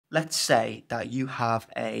let's say that you have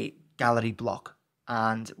a gallery block,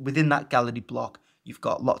 and within that gallery block, you've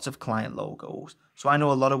got lots of client logos. So I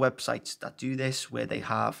know a lot of websites that do this where they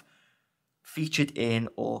have featured in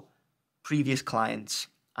or previous clients,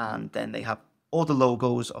 and then they have all the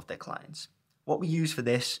logos of their clients. What we use for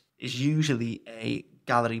this is usually a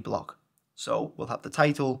gallery block. So we'll have the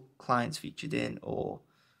title, clients featured in, or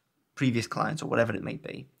previous clients, or whatever it may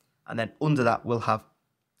be. And then under that, we'll have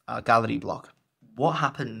a gallery block. What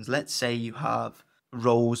happens, let's say you have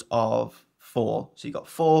rows of 4. So you've got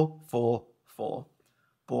 4, 4, 4.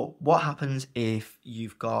 But what happens if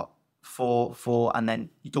you've got 4, 4, and then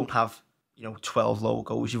you don't have 12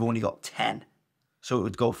 logos, you've only got 10. So it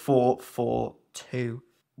would go 4, 4, 2.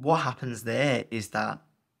 What happens there is that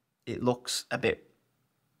it looks a bit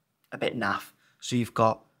naff. So you've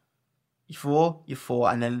got your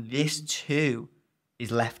 4, and then this 2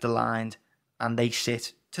 is left aligned, and they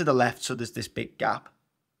sit to the left, so there's this big gap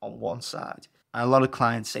on one side. And a lot of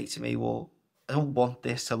clients say to me, well, I don't want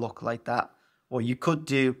this to look like that. What you could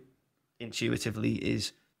do intuitively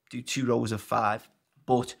is do 2 rows of 5,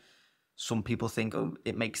 but some people think, oh,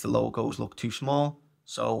 it makes the logos look too small.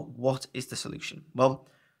 So what is the solution? Well,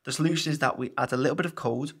 the solution is that we add a little bit of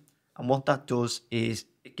code, and what that does is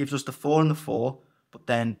it gives us the 4 and the 4, but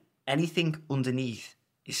then anything underneath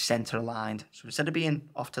is center aligned. So instead of being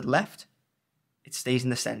off to the left, it stays in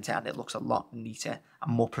the center, and it looks a lot neater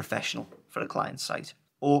and more professional for a client's site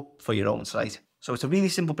or for your own site. So it's a really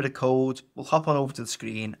simple bit of code. We'll hop on over to the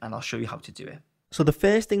screen and I'll show you how to do it. So the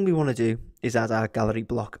first thing we want to do is add our gallery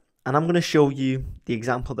block. And I'm going to show you the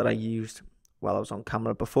example that I used while I was on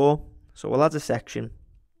camera before. So we'll add a section.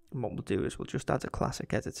 And what we'll do is we'll just add a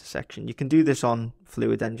classic editor section. You can do this on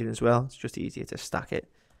Fluid Engine as well. It's just easier to stack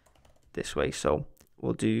it this way. So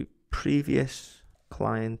we'll do previous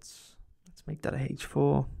clients. Let's make that a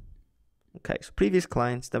H4. Okay, so previous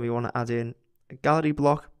clients. Then we want to add in a gallery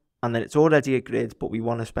block. And then it's already a grid, but we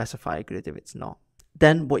want to specify a grid if it's not.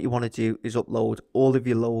 Then what you want to do is upload all of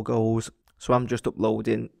your logos. So I'm just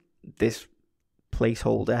uploading this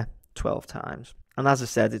placeholder 12 times. And as I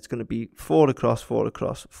said, it's going to be 4 across, 4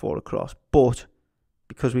 across, 4 across. But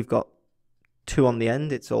because we've got 2 on the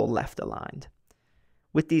end, it's all left aligned.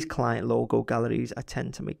 With these client logo galleries, I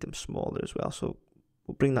tend to make them smaller as well. So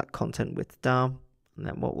we'll bring that content width down. And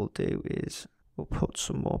then what we'll do is we'll put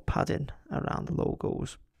some more padding around the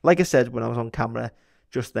logos. Like I said, when I was on camera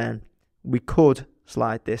just then, we could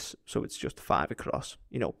slide this so it's just 5 across,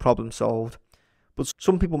 problem solved. But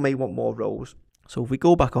some people may want more rows. So if we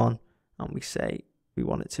go back on and we say we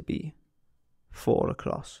want it to be 4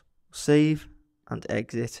 across, save and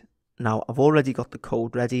exit. Now I've already got the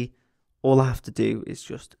code ready. All I have to do is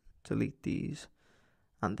just delete these.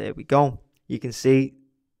 And there we go. You can see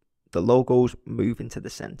the logos move into the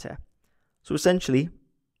center. So essentially,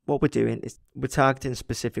 what we're doing is we're targeting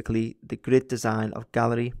specifically the grid design of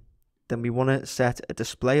gallery. Then we want to set a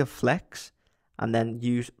display of flex and then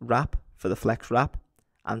use wrap for the flex wrap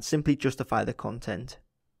and simply justify the content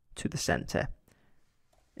to the center.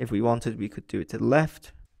 If we wanted, we could do it to the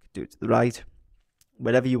left, do it to the right,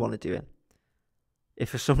 wherever you want to do it. If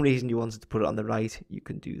for some reason you wanted to put it on the right, you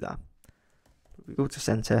can do that. We go to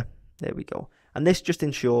center, there we go. And this just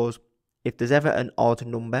ensures if there's ever an odd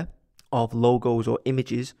number of logos or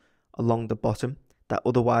images along the bottom that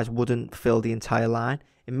otherwise wouldn't fill the entire line,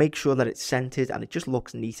 it makes sure that it's centered and it just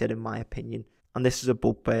looks neater in my opinion. And this is a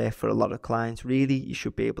bugbear for a lot of clients. Really, you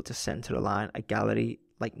should be able to center align a gallery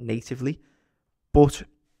like natively, but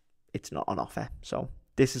it's not on offer. So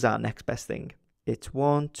this is our next best thing. It's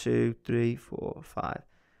 1, 2, 3, 4, 5.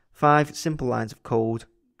 5 simple lines of code.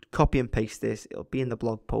 Copy and paste this. It'll be in the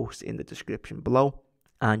blog post in the description below.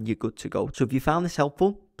 And you're good to go. So if you found this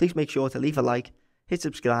helpful, please make sure to leave a like, hit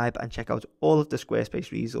subscribe, and check out all of the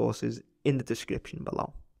Squarespace resources in the description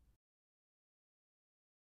below.